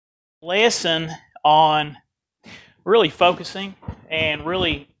Lesson on really focusing and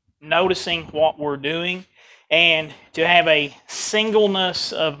really noticing what we're doing and to have a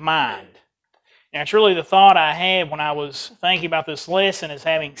singleness of mind. Now, it's really the thought I had when I was thinking about this lesson is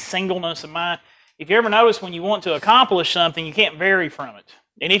having singleness of mind. If you ever notice when you want to accomplish something, you can't vary from it.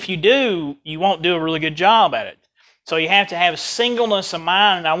 And if you do, you won't do a really good job at it. So you have to have singleness of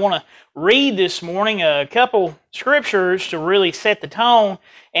mind. And I want to read this morning a couple scriptures to really set the tone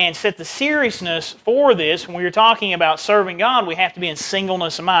and set the seriousness for this. When we're talking about serving God, we have to be in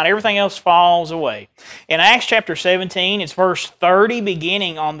singleness of mind. Everything else falls away. In Acts chapter 17, it's verse 30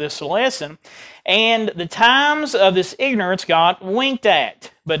 beginning on this lesson. And the times of this ignorance God winked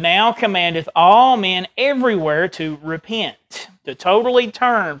at, but now commandeth all men everywhere to repent, to totally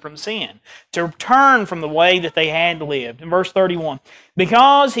turn from sin, to turn from the way that they had lived. In verse 31,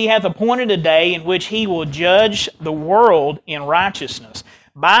 because he hath appointed a day in which he will judge the world in righteousness,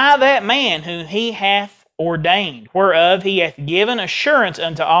 by that man whom he hath ordained, whereof he hath given assurance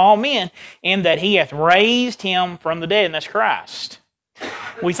unto all men, in that he hath raised him from the dead, and that's Christ.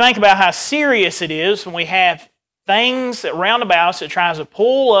 We think about how serious it is when we have things around about us that tries to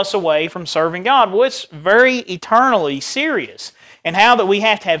pull us away from serving God. Well, it's very eternally serious. And how that we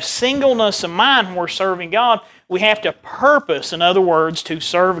have to have singleness of mind when we're serving God. We have to purpose, in other words, to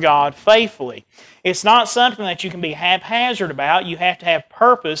serve God faithfully. It's not something that you can be haphazard about. You have to have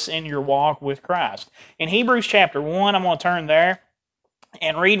purpose in your walk with Christ. In Hebrews chapter 1, I'm going to turn there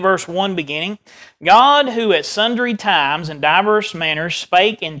and read verse 1 beginning. God, who at sundry times and diverse manners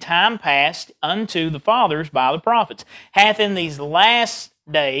spake in time past unto the fathers by the prophets, hath in these last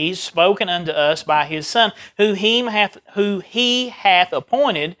days spoken unto us by his Son, who he hath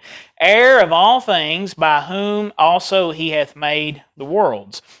appointed heir of all things, by whom also he hath made the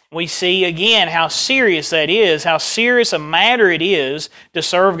worlds. We see again how serious that is, how serious a matter it is to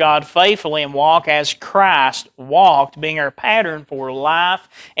serve God faithfully and walk as Christ walked, being our pattern for life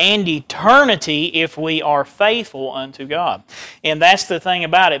and eternity if we are faithful unto God. And that's the thing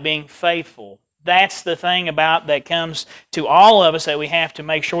about it, being faithful. That's the thing about that comes to all of us that we have to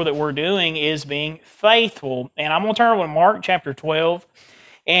make sure that we're doing is being faithful. And I'm going to turn over to Mark chapter 12.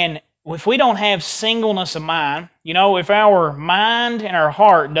 And if we don't have singleness of mind, you know, if our mind and our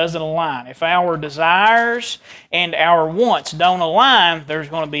heart doesn't align, if our desires and our wants don't align, there's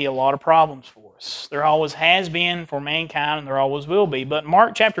going to be a lot of problems for us. There always has been for mankind, and there always will be. But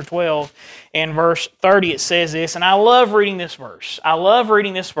Mark chapter 12 and verse 30, it says this, and I love reading this verse. I love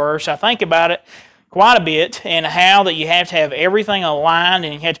reading this verse. I think about it quite a bit, and how that you have to have everything aligned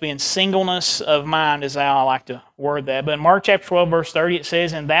and you have to be in singleness of mind is how I like to word that. But in Mark chapter 12, verse 30, it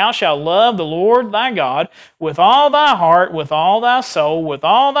says, and thou shalt love the Lord thy God with all thy heart, with all thy soul, with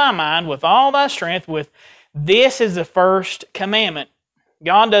all thy mind, with all thy strength. With this is the first commandment.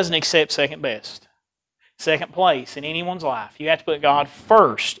 God doesn't accept second best, second place in anyone's life. You have to put God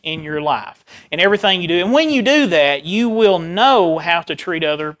first in your life and everything you do. And when you do that, you will know how to treat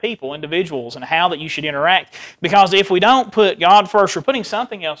other people, individuals, and how that you should interact. Because if we don't put God first, we're putting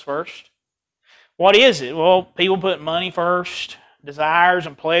something else first. What is it? Well, people put money first, desires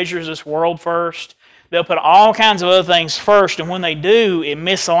and pleasures of this world first. They'll put all kinds of other things first, and when they do, it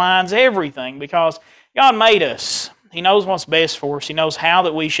misaligns everything because God made us. He knows what's best for us. He knows how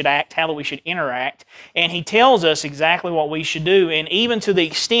that we should act, how that we should interact. And He tells us exactly what we should do, and even to the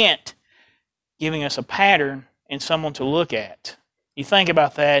extent giving us a pattern and someone to look at. You think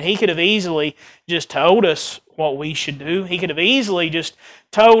about that. He could have easily just told us what we should do. He could have easily just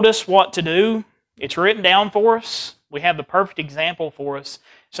told us what to do. It's written down for us. We have the perfect example for us.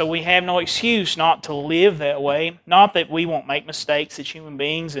 So we have no excuse not to live that way. Not that we won't make mistakes as human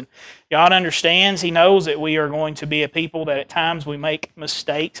beings. And God understands. He knows that we are going to be a people that at times we make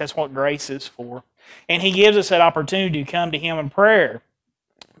mistakes. That's what grace is for. And He gives us that opportunity to come to Him in prayer.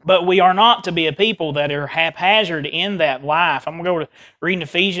 But we are not to be a people that are haphazard in that life. I'm going to go to reading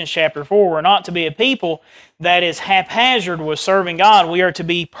Ephesians chapter 4. We're not to be a people that is haphazard with serving God. We are to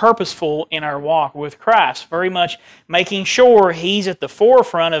be purposeful in our walk with Christ, very much making sure He's at the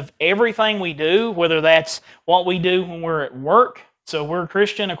forefront of everything we do, whether that's what we do when we're at work. So we're a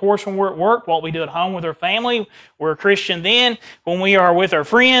Christian, of course, when we're at work, what we do at home with our family. We're a Christian then. When we are with our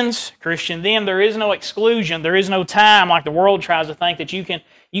friends, Christian then. There is no exclusion. There is no time like the world tries to think that you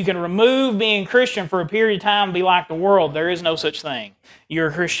can remove being Christian for a period of time and be like the world. There is no such thing. You're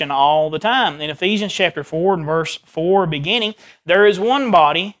a Christian all the time. In Ephesians chapter 4 and verse 4 beginning, there is one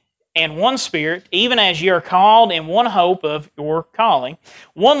body and one Spirit, even as ye are called in one hope of your calling.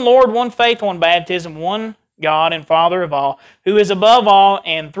 One Lord, one faith, one baptism, one God and Father of all, who is above all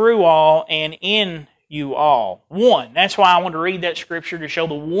and through all and in you all. One. That's why I want to read that scripture, to show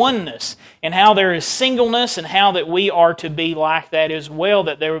the oneness and how there is singleness and how that we are to be like that as well,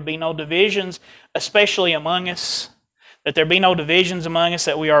 that there would be no divisions, especially among us, that there be no divisions among us,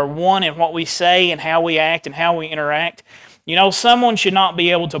 that we are one in what we say and how we act and how we interact. You know, someone should not be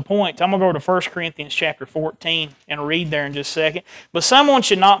able to point. I'm going to go to 1 Corinthians chapter 14 and read there in just a second. But someone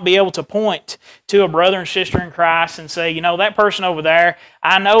should not be able to point to a brother and sister in Christ and say, you know, that person over there,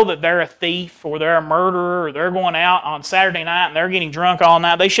 I know that they're a thief or they're a murderer or they're going out on Saturday night and they're getting drunk all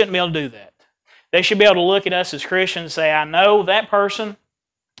night. They shouldn't be able to do that. They should be able to look at us as Christians and say, I know that person,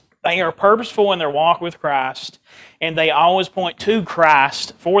 they are purposeful in their walk with Christ, and they always point to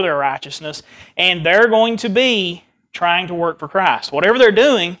Christ for their righteousness, and they're going to be trying to work for Christ. Whatever they're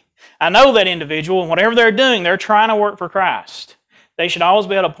doing, I know that individual, and whatever they're doing, they're trying to work for Christ. They should always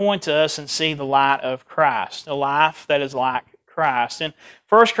be able to point to us and see the light of Christ, a life that is like Christ. In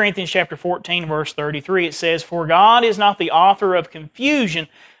 1 Corinthians chapter 14, verse 33, it says, For God is not the author of confusion,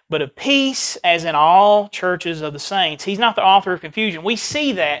 but of peace, as in all churches of the saints. He's not the author of confusion. We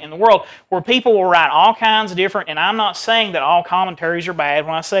see that in the world where people will write all kinds of different, and I'm not saying that all commentaries are bad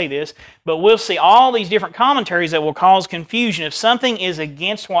when I say this, but we'll see all these different commentaries that will cause confusion. If something is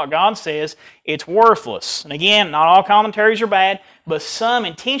against what God says, it's worthless. And again, not all commentaries are bad, but some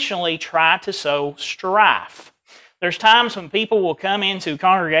intentionally try to sow strife. There's times when people will come into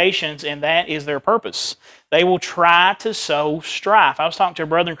congregations and that is their purpose. They will try to sow strife. I was talking to a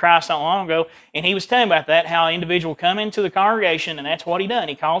brother in Christ not long ago, and he was telling me about that, how an individual come into the congregation, and that's what he done.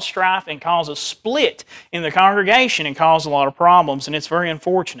 He caused strife and caused a split in the congregation and caused a lot of problems, and it's very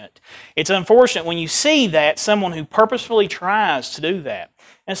unfortunate. It's unfortunate when you see that, someone who purposefully tries to do that.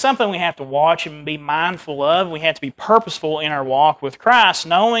 And it's something we have to watch and be mindful of. We have to be purposeful in our walk with Christ,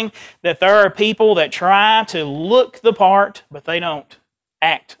 knowing that there are people that try to look the part, but they don't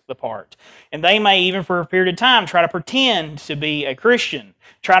act the part. And they may even for a period of time try to pretend to be a Christian,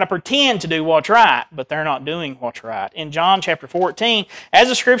 try to pretend to do what's right, but they're not doing what's right. In John chapter 14, as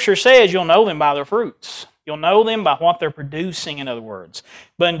the scripture says, you'll know them by their fruits. You'll know them by what they're producing, in other words.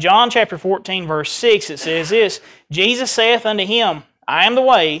 But in John chapter 14, verse 6, it says this, Jesus saith unto him, I am the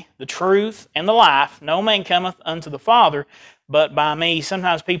way, the truth, and the life. No man cometh unto the Father but by me.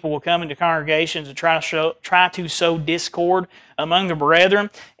 Sometimes people will come into congregations and try to sow discord among the brethren,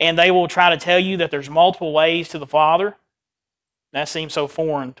 and they will try to tell you that there's multiple ways to the Father. That seems so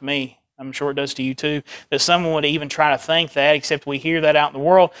foreign to me. I'm sure it does to you too, that someone would even try to think that, except we hear that out in the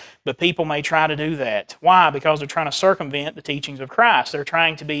world, but people may try to do that. Why? Because they're trying to circumvent the teachings of Christ. They're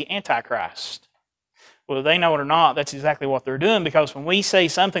trying to be antichrist. Whether they know it or not, that's exactly what they're doing, because when we say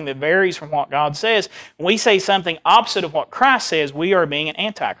something that varies from what God says, when we say something opposite of what Christ says, we are being an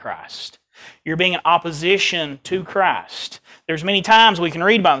antichrist. You're being in opposition to Christ. There's many times we can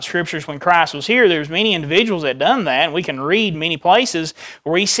read about in the Scriptures when Christ was here, there's many individuals that done that, and we can read many places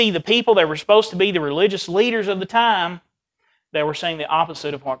where we see the people that were supposed to be the religious leaders of the time that were saying the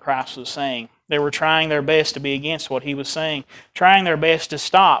opposite of what Christ was saying. They were trying their best to be against what he was saying, trying their best to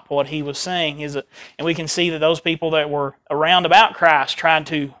stop what he was saying. And we can see that those people that were around about Christ tried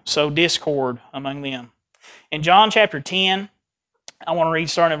to sow discord among them. In John chapter 10, I want to read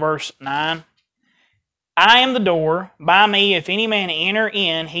starting at verse 9. I am the door. By me, if any man enter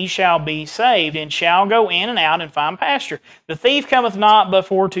in, he shall be saved, and shall go in and out and find pasture. The thief cometh not but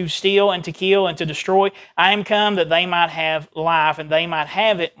for to steal and to kill and to destroy. I am come that they might have life, and they might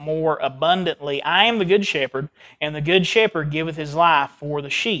have it more abundantly. I am the good shepherd, and the good shepherd giveth his life for the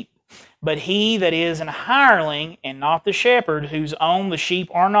sheep. But he that is an hireling, and not the shepherd, whose own the sheep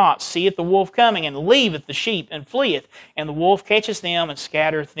are not, seeth the wolf coming, and leaveth the sheep, and fleeth. And the wolf catcheth them, and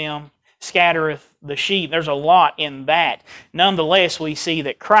scattereth the sheep. There's a lot in that. Nonetheless, we see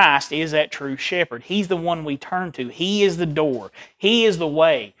that Christ is that true shepherd. He's the one we turn to. He is the door. He is the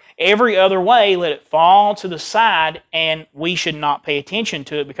way. Every other way, let it fall to the side, and we should not pay attention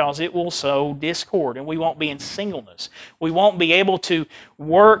to it, because it will sow discord, and we won't be in singleness. We won't be able to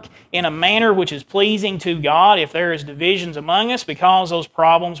work in a manner which is pleasing to God if there is divisions among us, because those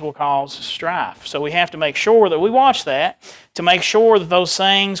problems will cause strife. So we have to make sure that we watch that, to make sure that those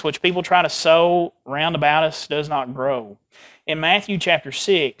things which people try to sow round about us does not grow. In Matthew chapter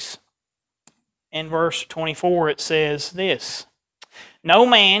 6, in verse 24, it says this, No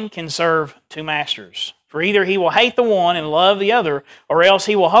man can serve two masters, for either he will hate the one and love the other, or else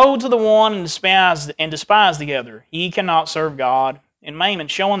he will hold to the one and despise the other. Ye cannot serve God and mammon,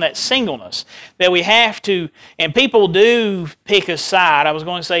 showing that singleness, that we have to, and people do pick a side. I was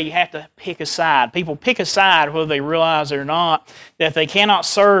going to say you have to pick a side. People pick a side whether they realize it or not, that they cannot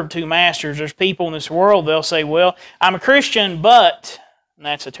serve two masters. There's people in this world, they'll say, well, I'm a Christian, but And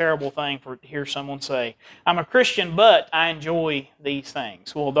that's a terrible thing to hear someone say. I'm a Christian, but I enjoy these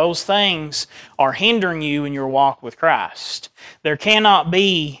things. Well, those things are hindering you in your walk with Christ. There cannot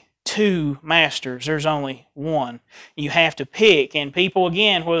be two masters. There's only one. You have to pick. And people,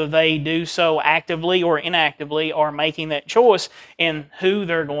 again, whether they do so actively or inactively, are making that choice in who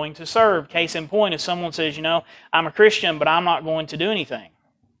they're going to serve. Case in point, if someone says, I'm a Christian, but I'm not going to do anything.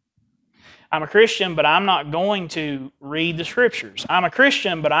 I'm a Christian, but I'm not going to read the Scriptures. I'm a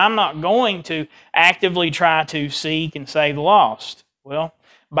Christian, but I'm not going to actively try to seek and save the lost. Well,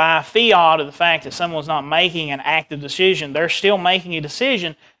 by fiat of the fact that someone's not making an active decision, they're still making a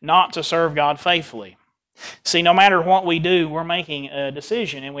decision not to serve God faithfully. See, no matter what we do, we're making a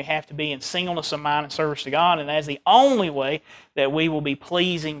decision, and we have to be in singleness of mind and service to God, and that's the only way that we will be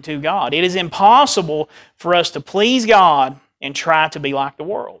pleasing to God. It is impossible for us to please God and try to be like the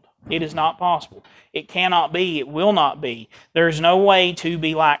world. It is not possible. It cannot be. It will not be. There is no way to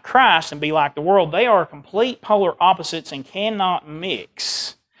be like Christ and be like the world. They are complete polar opposites and cannot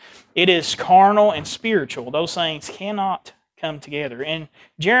mix. It is carnal and spiritual. Those things cannot come together. In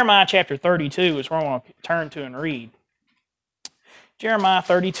Jeremiah chapter 32 is where I want to turn to and read. Jeremiah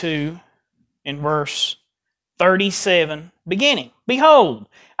 32 in verse 37, beginning. Behold,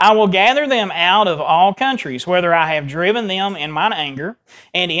 I will gather them out of all countries, whether I have driven them in mine anger,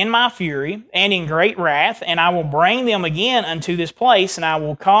 and in my fury, and in great wrath, and I will bring them again unto this place, and I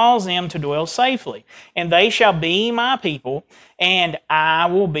will cause them to dwell safely. And they shall be my people, and I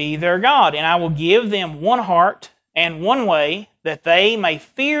will be their God. And I will give them one heart and one way, that they may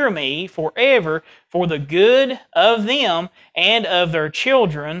fear me forever for the good of them and of their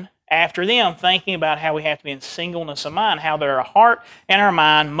children after them, thinking about how we have to be in singleness of mind, how their heart and our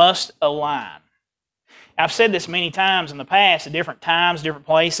mind must align. I've said this many times in the past, at different times, different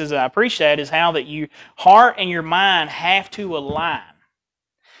places that I preach that, is how that your heart and your mind have to align.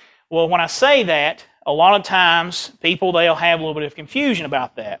 Well, when I say that, a lot of times people, they'll have a little bit of confusion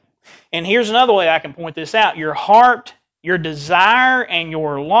about that. And here's another way I can point this out. Your heart, your desire, and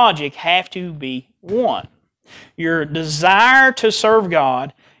your logic have to be one. Your desire to serve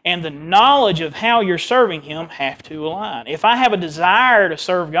God and the knowledge of how you're serving Him have to align. If I have a desire to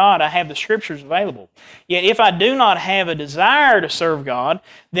serve God, I have the Scriptures available. Yet if I do not have a desire to serve God,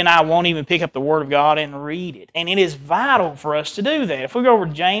 then I won't even pick up the Word of God and read it. And it is vital for us to do that. If we go over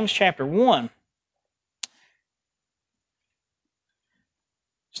to James chapter 1,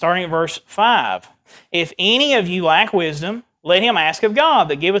 starting at verse 5. If any of you lack wisdom, let him ask of God,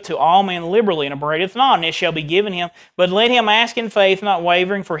 that giveth to all men liberally, and upbraideth not, and it shall be given him. But let him ask in faith, not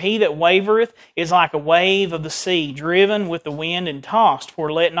wavering, for he that wavereth is like a wave of the sea, driven with the wind and tossed.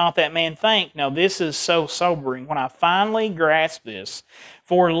 For let not that man think. Now this is so sobering when I finally grasp this.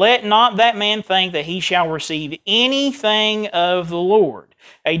 For let not that man think that he shall receive anything of the Lord.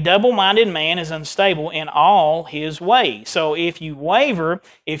 A double-minded man is unstable in all his ways. So if you waver,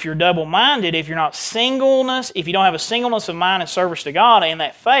 if you're double-minded, if you're not singleness, if you don't have a singleness of mind and service to God and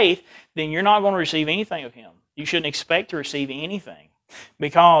that faith, then you're not going to receive anything of Him. You shouldn't expect to receive anything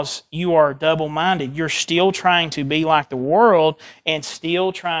because you are double-minded. You're still trying to be like the world and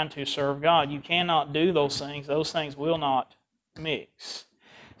still trying to serve God. You cannot do those things. Those things will not mix.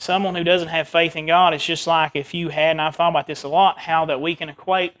 Someone who doesn't have faith in God, it's just like if you had, and I've thought about this a lot, how that we can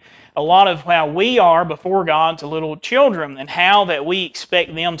equate a lot of how we are before God to little children and how that we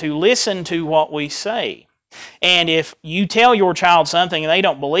expect them to listen to what we say. And if you tell your child something and they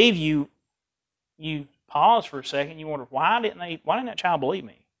don't believe you, you pause for a second, you wonder, why didn't that child believe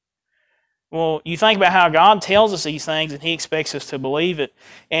me? Well, you think about how God tells us these things and He expects us to believe it,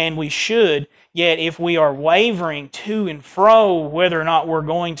 and we should. Yet if we are wavering to and fro whether or not we're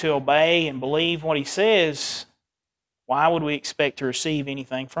going to obey and believe what He says, why would we expect to receive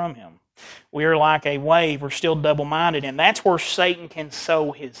anything from Him? We are like a wave. We're still double-minded, and that's where Satan can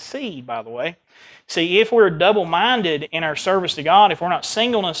sow his seed, by the way. See, if we're double-minded in our service to God, if we're not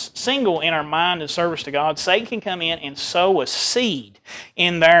single in our mind and service to God, Satan can come in and sow a seed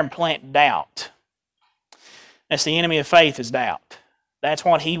in there and plant doubt. That's the enemy of faith, is doubt. That's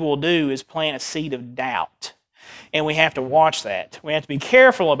what he will do, is plant a seed of doubt. And we have to watch that. We have to be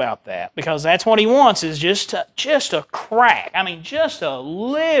careful about that, because that's what he wants, is just a crack. I mean, just a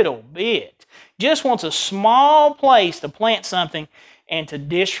little bit. Just wants a small place to plant something and to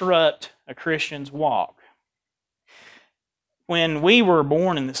disrupt a Christian's walk. When we were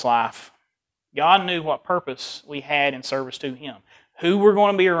born in this life, God knew what purpose we had in service to Him, who we're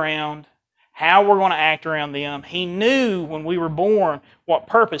going to be around, how we're going to act around them. He knew when we were born what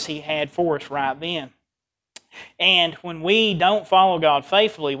purpose He had for us right then. And when we don't follow God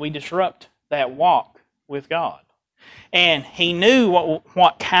faithfully, we disrupt that walk with God. And He knew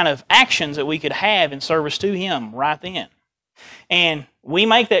what kind of actions that we could have in service to Him right then. And we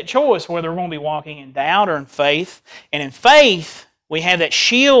make that choice whether we're going to be walking in doubt or in faith. And in faith, we have that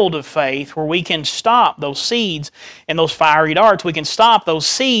shield of faith where we can stop those seeds and those fiery darts. We can stop those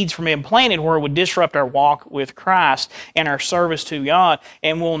seeds from being planted where it would disrupt our walk with Christ and our service to God.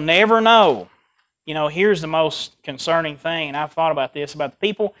 And we'll never know. You know, here's the most concerning thing, and I've thought about this, about the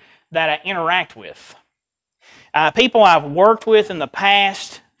people that I interact with. People I've worked with in the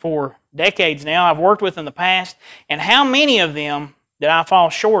past for decades now, I've worked with in the past, and how many of them did I fall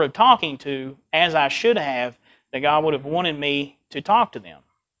short of talking to as I should have, that God would have wanted me to talk to them?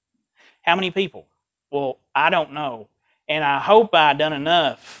 How many people? Well, I don't know. And I hope I've done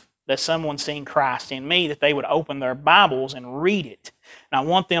enough that someone's seen Christ in me, that they would open their Bibles and read it. And I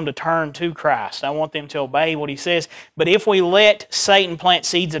want them to turn to Christ. I want them to obey what He says. But if we let Satan plant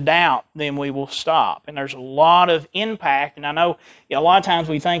seeds of doubt, then we will stop. And there's a lot of impact. And I know a lot of times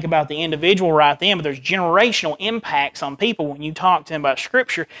we think about the individual right then, but there's generational impacts on people when you talk to them about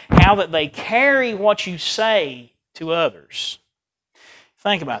Scripture, how that they carry what you say to others.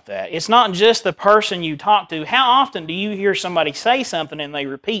 Think about that. It's not just the person you talk to. How often do you hear somebody say something and they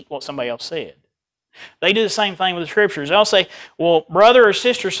repeat what somebody else said? They do the same thing with the Scriptures. They'll say, well, brother or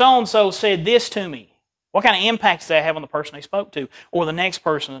sister so-and-so said this to me. What kind of impact does that have on the person they spoke to? Or the next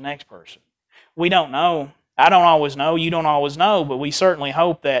person, the next person? We don't know. I don't always know. You don't always know. But we certainly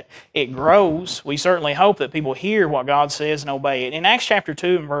hope that it grows. We certainly hope that people hear what God says and obey it. In Acts chapter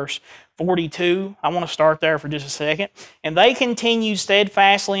 2 and verse 42, I want to start there for just a second. And they continued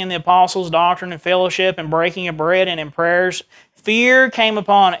steadfastly in the apostles' doctrine and fellowship and breaking of bread and in prayers. Fear came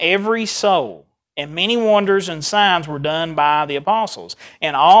upon every soul. And many wonders and signs were done by the apostles.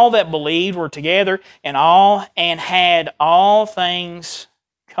 And all that believed were together and had all things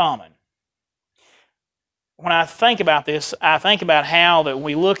common. When I think about this, I think about how that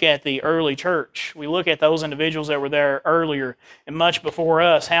we look at the early church. We look at those individuals that were there earlier and much before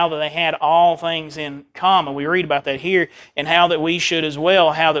us, how that they had all things in common. We read about that here, and how that we should as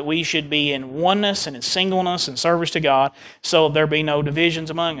well, how that we should be in oneness and in singleness and service to God, so there be no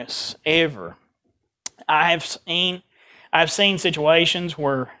divisions among us ever. I've seen situations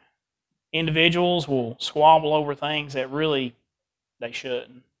where individuals will squabble over things that really they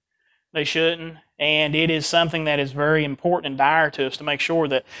shouldn't. They shouldn't, and it is something that is very important and dire to us to make sure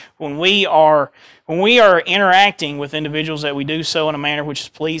that when we are interacting with individuals, that we do so in a manner which is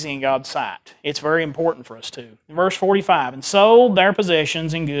pleasing in God's sight. It's very important for us to. Verse 45, and sold their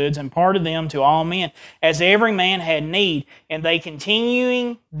possessions and goods and parted them to all men, as every man had need, and they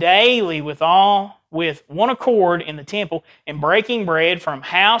continuing daily with one accord in the temple, and breaking bread from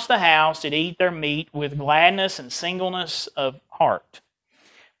house to house, did eat their meat with gladness and singleness of heart,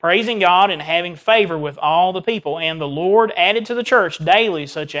 praising God and having favor with all the people. And the Lord added to the church daily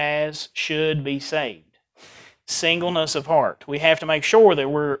such as should be saved. Singleness of heart. We have to make sure that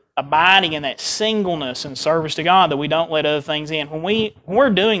we're abiding in that singleness and service to God, that we don't let other things in. When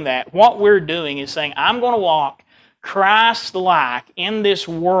we're doing that, what we're doing is saying, I'm going to walk Christ-like in this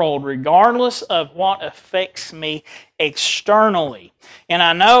world regardless of what affects me externally. And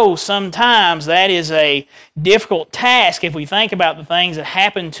I know sometimes that is a difficult task if we think about the things that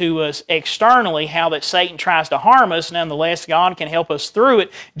happen to us externally, how that Satan tries to harm us. Nonetheless, God can help us through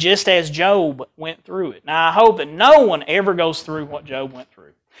it, just as Job went through it. Now, I hope that no one ever goes through what Job went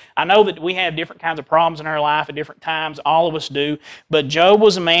through. I know that we have different kinds of problems in our life at different times. All of us do. But Job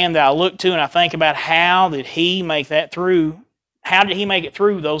was a man that I look to and I think about how did he make that through. How did he make it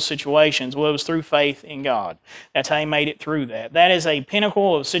through those situations? Well, it was through faith in God. That's how he made it through that. That is a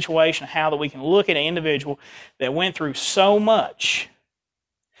pinnacle of a situation, how that we can look at an individual that went through so much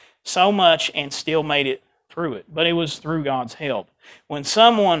and still made it through it. But it was through God's help. When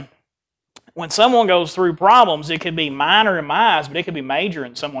someone goes through problems, it could be minor in my eyes, but it could be major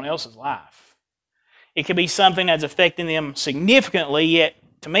in someone else's life. It could be something that's affecting them significantly, yet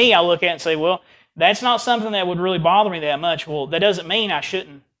to me, I look at it and say, well, that's not something that would really bother me that much. Well, that doesn't mean I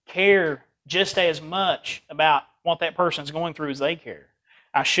shouldn't care just as much about what that person's going through as they care.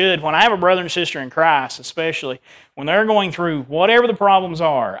 I should. When I have a brother and sister in Christ, especially, when they're going through whatever the problems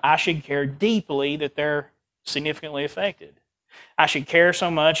are, I should care deeply that they're significantly affected. I should care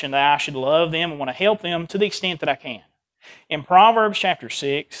so much and that I should love them and want to help them to the extent that I can. In Proverbs chapter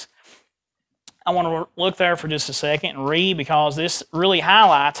 6, I want to look there for just a second and read, because this really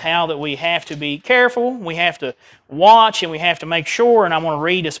highlights how that we have to be careful, we have to watch, and we have to make sure, and I want to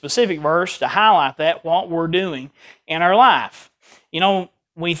read a specific verse to highlight that, what we're doing in our life. You know,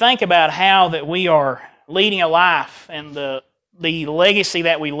 we think about how that we are leading a life and the the legacy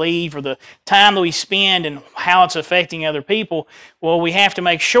that we leave or the time that we spend and how it's affecting other people, well, we have to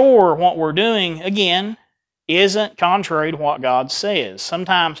make sure what we're doing, again, isn't contrary to what God says.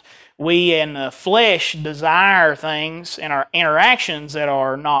 Sometimes we in the flesh desire things in our interactions that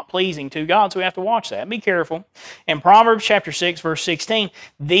are not pleasing to God, so we have to watch that. Be careful. In Proverbs chapter 6, verse 16,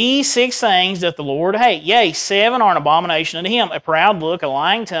 these 6 things doth the Lord hate. Yea, 7 are an abomination unto him, a proud look, a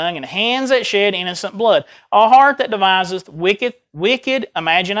lying tongue, and hands that shed innocent blood, a heart that deviseth wicked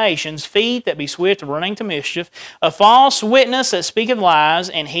imaginations, feet that be swift of running to mischief, a false witness that speaketh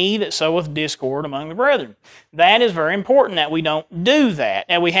lies, and he that soweth discord among the brethren. That is very important that we don't do that.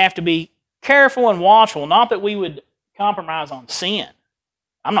 And we have to be careful and watchful. Not that we would compromise on sin.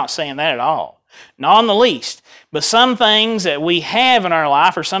 I'm not saying that at all. Not in the least. But some things that we have in our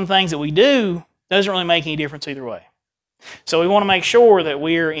life or some things that we do doesn't really make any difference either way. So we want to make sure that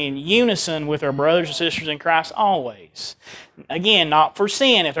we're in unison with our brothers and sisters in Christ always. Again, not for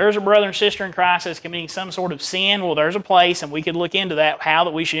sin. If there's a brother and sister in Christ that's committing some sort of sin, well, there's a place, and we could look into that, how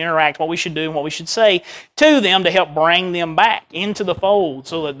that we should interact, what we should do, and what we should say to them to help bring them back into the fold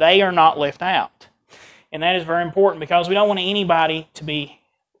so that they are not left out. And that is very important because we don't want anybody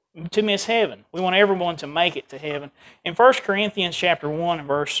to miss heaven. We want everyone to make it to heaven. In 1 Corinthians chapter 1 and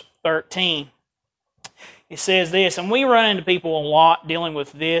verse 13, it says this, and we run into people a lot dealing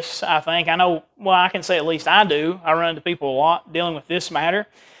with this, I think. I know, well, I can say at least I do. I run into people a lot dealing with this matter.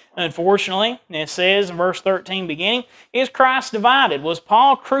 Unfortunately, it says in verse 13 beginning, is Christ divided? Was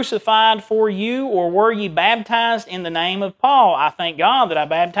Paul crucified for you, or were ye baptized in the name of Paul? I thank God that I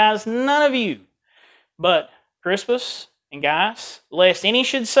baptized none of you, but Crispus and Gaius, lest any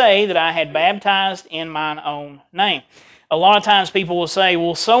should say that I had baptized in mine own name. A lot of times people will say,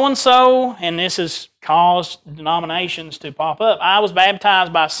 well, so-and-so, and this has caused denominations to pop up. I was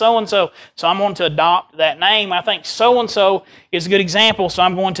baptized by so-and-so, so I'm going to adopt that name. I think so-and-so is a good example, so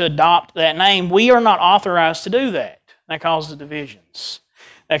I'm going to adopt that name. We are not authorized to do that. That causes divisions.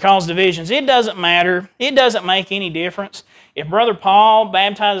 That causes divisions. It doesn't matter. It doesn't make any difference. If Brother Paul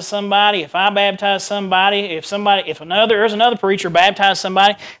baptizes somebody, if I baptize somebody, there's another preacher baptized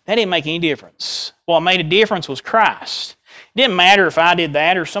somebody, that didn't make any difference. What made a difference was Christ. It didn't matter if I did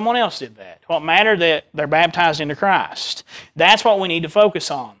that or someone else did that. What mattered that they're baptized into Christ. That's what we need to focus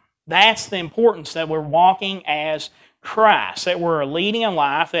on. That's the importance that we're walking as Christ, that we're leading a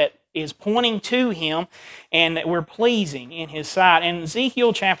life that is pointing to Him and that we're pleasing in His sight. In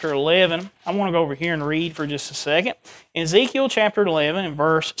Ezekiel chapter 11, I want to go over here and read for just a second. In Ezekiel chapter 11 and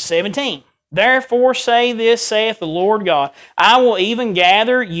verse 17, therefore say this, saith the Lord God, I will even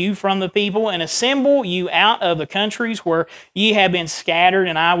gather you from the people and assemble you out of the countries where ye have been scattered,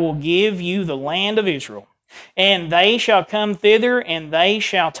 and I will give you the land of Israel. And they shall come thither, and they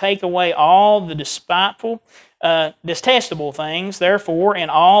shall take away all the detestable things, therefore,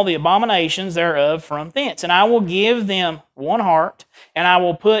 and all the abominations thereof from thence. And I will give them one heart, and I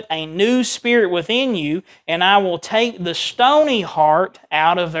will put a new spirit within you, and I will take the stony heart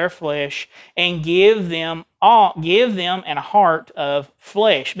out of their flesh, and give them an heart of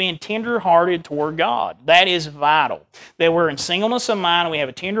flesh, being tender-hearted toward God. That is vital. That we're in singleness of mind, and we have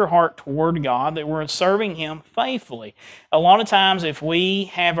a tender heart toward God, that we're serving Him faithfully. A lot of times, if we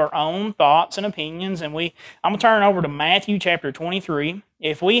have our own thoughts and opinions, and I'm going to turn over to Matthew chapter 23.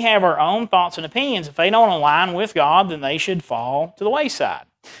 If we have our own thoughts and opinions, if they don't align with God, then they should fall to the wayside.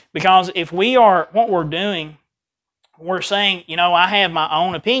 Because if what we're doing, we're saying, I have my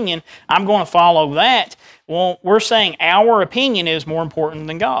own opinion, I'm going to follow that. Well, we're saying our opinion is more important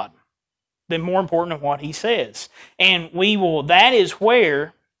than God, more important than what He says. And that is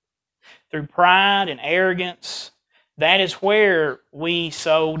where, through pride and arrogance, that is where we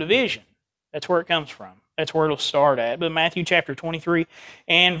sow division. That's where it comes from. That's where it'll start at. But Matthew chapter 23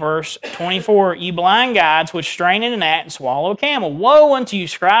 and verse 24, ye blind guides which strain in a gnat and swallow a camel. Woe unto you,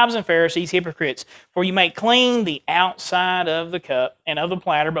 scribes and Pharisees, hypocrites! For you make clean the outside of the cup and of the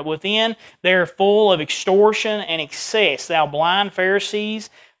platter, but within they are full of extortion and excess. Thou blind Pharisees,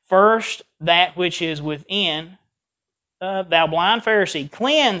 first that which is within. Thou blind Pharisee,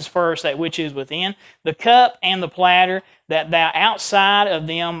 cleanse first that which is within, the cup and the platter, that thou outside of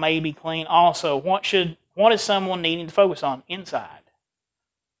them may be clean also. What is someone needing to focus on? Inside.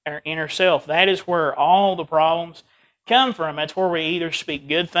 Our inner self. That is where all the problems come from. That's where we either speak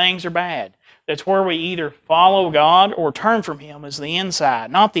good things or bad. That's where we either follow God or turn from Him, is the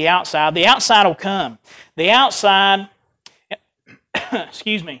inside, not the outside. The outside will come. The outside,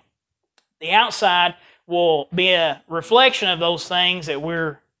 the outside will be a reflection of those things that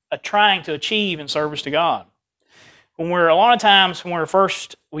we're trying to achieve in service to God. A lot of times when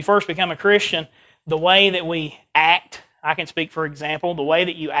we first become a Christian, the way that we act I can speak for example, the way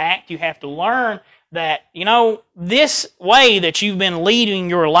that you act, you have to learn that, this way that you've been leading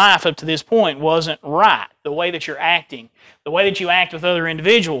your life up to this point wasn't right. The way that you're acting, the way that you act with other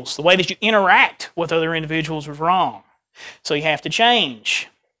individuals, the way that you interact with other individuals was wrong. So you have to change.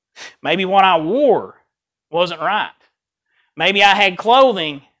 Maybe what I wore wasn't right. Maybe I had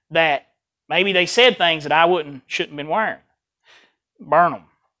clothing that maybe they said things that I shouldn't have been wearing. Burn them.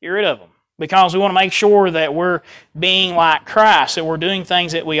 Get rid of them. Because we want to make sure that we're being like Christ, that we're doing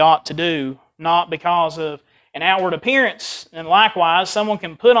things that we ought to do, not because of an outward appearance. And likewise, someone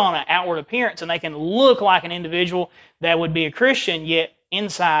can put on an outward appearance and they can look like an individual that would be a Christian, yet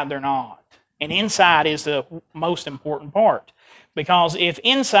inside they're not. And inside is the most important part. Because if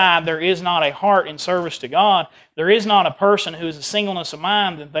inside there is not a heart in service to God, there is not a person who is a singleness of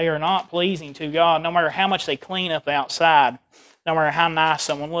mind, that they are not pleasing to God, no matter how much they clean up the outside, no matter how nice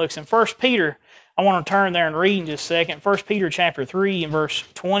someone looks. In 1 Peter, I want to turn there and read in just a second. 1 Peter chapter 3 and verse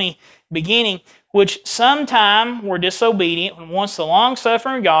 20, beginning, which sometime were disobedient, when once the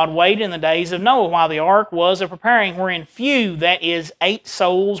long-suffering of God waited in the days of Noah, while the ark was a-preparing, wherein few, that is, 8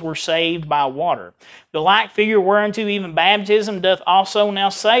 souls, were saved by water. The like figure whereunto even baptism doth also now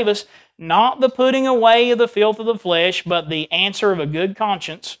save us, not the putting away of the filth of the flesh, but the answer of a good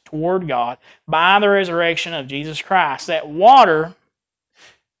conscience toward God by the resurrection of Jesus Christ. That water,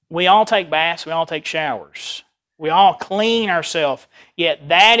 we all take baths, we all take showers. We all clean ourselves, yet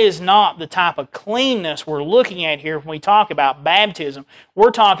that is not the type of cleanness we're looking at here when we talk about baptism.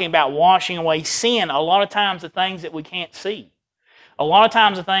 We're talking about washing away sin, a lot of times the things that we can't see. A lot of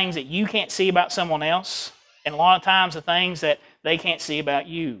times the things that you can't see about someone else, and a lot of times the things that they can't see about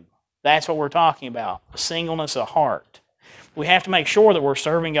you. That's what we're talking about, a singleness of heart. We have to make sure that we're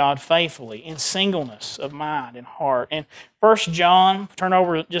serving God faithfully in singleness of mind and heart. And 1 John, turn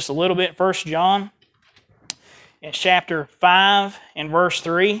over just a little bit, 1 John, in chapter 5 and verse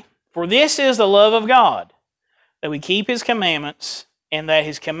 3, for this is the love of God, that we keep His commandments, and that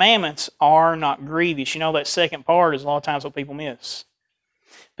His commandments are not grievous. That second part is a lot of times what people miss.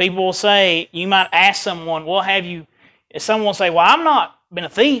 People will say, you might ask someone, well, someone will say, well, I've not been a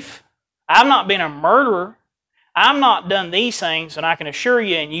thief. I've not been a murderer. I've not done these things, and I can assure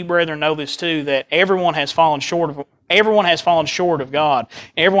you, and you brethren know this too, that everyone has fallen short of God.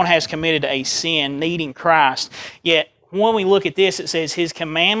 Everyone has committed a sin, needing Christ. Yet, when we look at this, it says His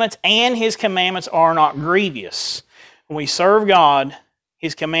commandments are not grievous. When we serve God,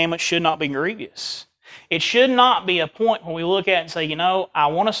 His commandments should not be grievous. It should not be a point when we look at it and say, I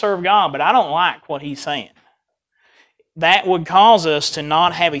want to serve God, but I don't like what He's saying. That would cause us to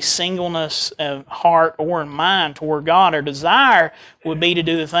not have a singleness of heart or in mind toward God. Our desire would be to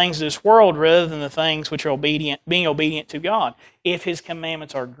do the things of this world rather than the things which are being obedient to God, if His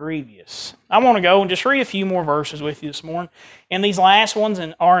commandments are grievous. I want to go and just read a few more verses with you this morning. And these last ones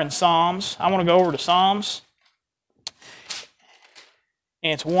are in Psalms. I want to go over to Psalms.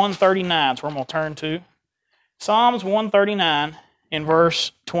 And it's 139. That's where I'm going to turn to. Psalms 139 in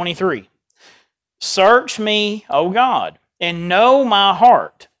verse 23. Search me, O God, and know my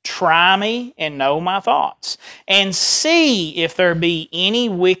heart. Try me and know my thoughts. And see if there be any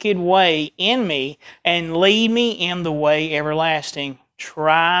wicked way in me, and lead me in the way everlasting.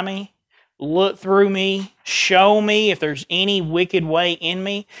 Try me, look through me, show me if there's any wicked way in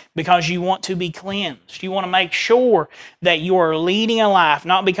me, because you want to be cleansed. You want to make sure that you are leading a life,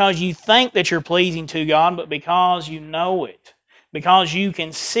 not because you think that you're pleasing to God, but because you know it. Because you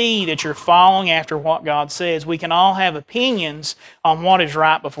can see that you're following after what God says. We can all have opinions on what is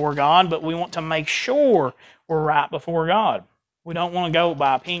right before God, but we want to make sure we're right before God. We don't want to go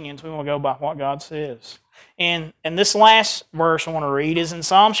by opinions. We want to go by what God says. And this last verse I want to read is in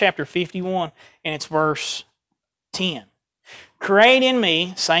Psalm chapter 51, and it's verse 10. Create in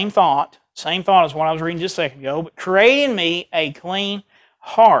me, same thought as what I was reading just a second ago, but create in me a clean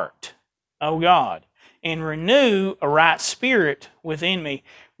heart, O God, and renew a right spirit within me.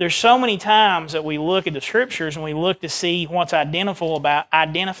 There's so many times that we look at the Scriptures and we look to see what's identifiable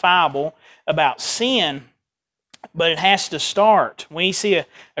about sin, but it has to start. When we see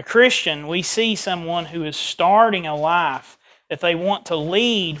a Christian, we see someone who is starting a life that they want to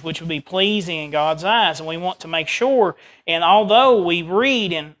lead, which would be pleasing in God's eyes, and we want to make sure, and although we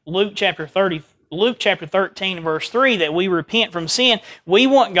read in Luke chapter 13 verse 3 that we repent from sin, we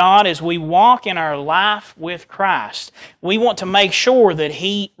want God, as we walk in our life with Christ, we want to make sure that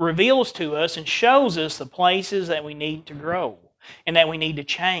He reveals to us and shows us the places that we need to grow and that we need to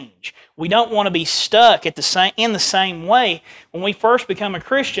change. We don't want to be stuck in the same way. When we first become a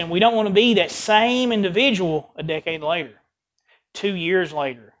Christian, we don't want to be that same individual a decade later, 2 years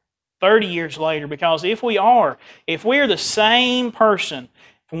later, 30 years later, because if we're the same person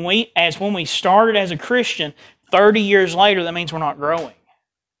as when we started as a Christian, 30 years later, that means we're not growing.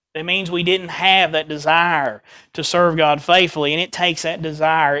 That means we didn't have that desire to serve God faithfully, and it takes that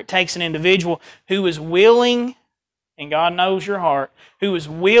desire. It takes an individual who is willing, and God knows your heart, who is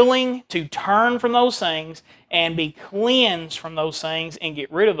willing to turn from those things and be cleansed from those things and get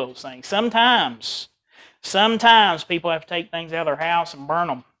rid of those things. Sometimes people have to take things out of their house and burn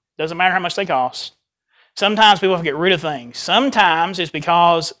them. Doesn't matter how much they cost. Sometimes people have to get rid of things. Sometimes it's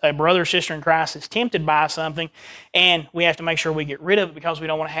because a brother or sister in Christ is tempted by something, and we have to make sure we get rid of it because we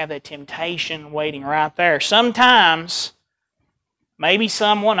don't want to have that temptation waiting right there. Sometimes, maybe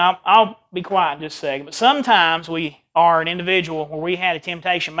someone, I'll be quiet in just a second, but sometimes we are an individual where we had a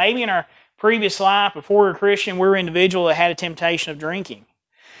temptation. Maybe in our previous life, before we were a Christian, we were an individual that had a temptation of drinking.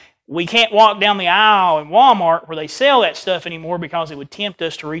 We can't walk down the aisle in Walmart where they sell that stuff anymore because it would tempt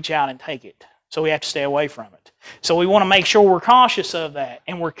us to reach out and take it. So we have to stay away from it. So we want to make sure we're cautious of that,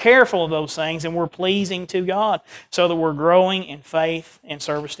 and we're careful of those things, and we're pleasing to God so that we're growing in faith and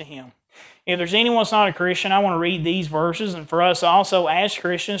service to Him. If there's anyone that's not a Christian, I want to read these verses, and for us also as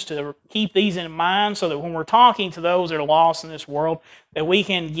Christians to keep these in mind so that when we're talking to those that are lost in this world, that we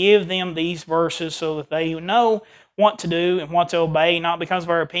can give them these verses so that they know what to do and what to obey, not because of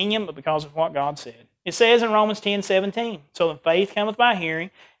our opinion, but because of what God said. It says in Romans 10:17, so that faith cometh by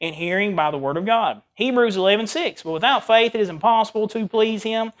hearing, and hearing by the word of God. Hebrews 11:6, but without faith it is impossible to please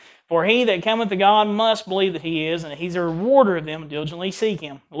Him, for he that cometh to God must believe that He is, and that He's a rewarder of them who diligently seek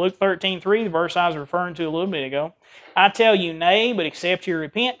Him. Luke 13:3, the verse I was referring to a little bit ago, I tell you, nay, but except you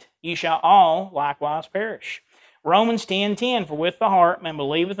repent, ye shall all likewise perish. Romans 10:10, for with the heart man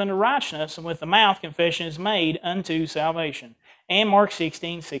believeth unto righteousness, and with the mouth confession is made unto salvation. And Mark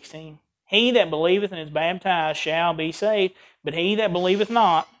 16:16, he that believeth and is baptized shall be saved, but he that believeth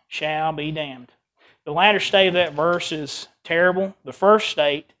not shall be damned. The latter state of that verse is terrible. The first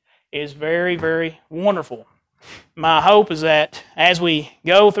state is very, very wonderful. My hope is that as we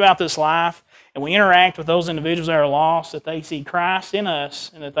go throughout this life and we interact with those individuals that are lost, that they see Christ in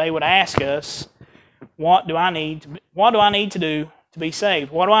us and that they would ask us, what do I need to do to be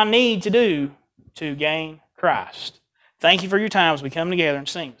saved? What do I need to do to gain Christ? Thank you for your time as we come together and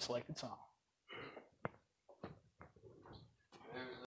sing the selected song.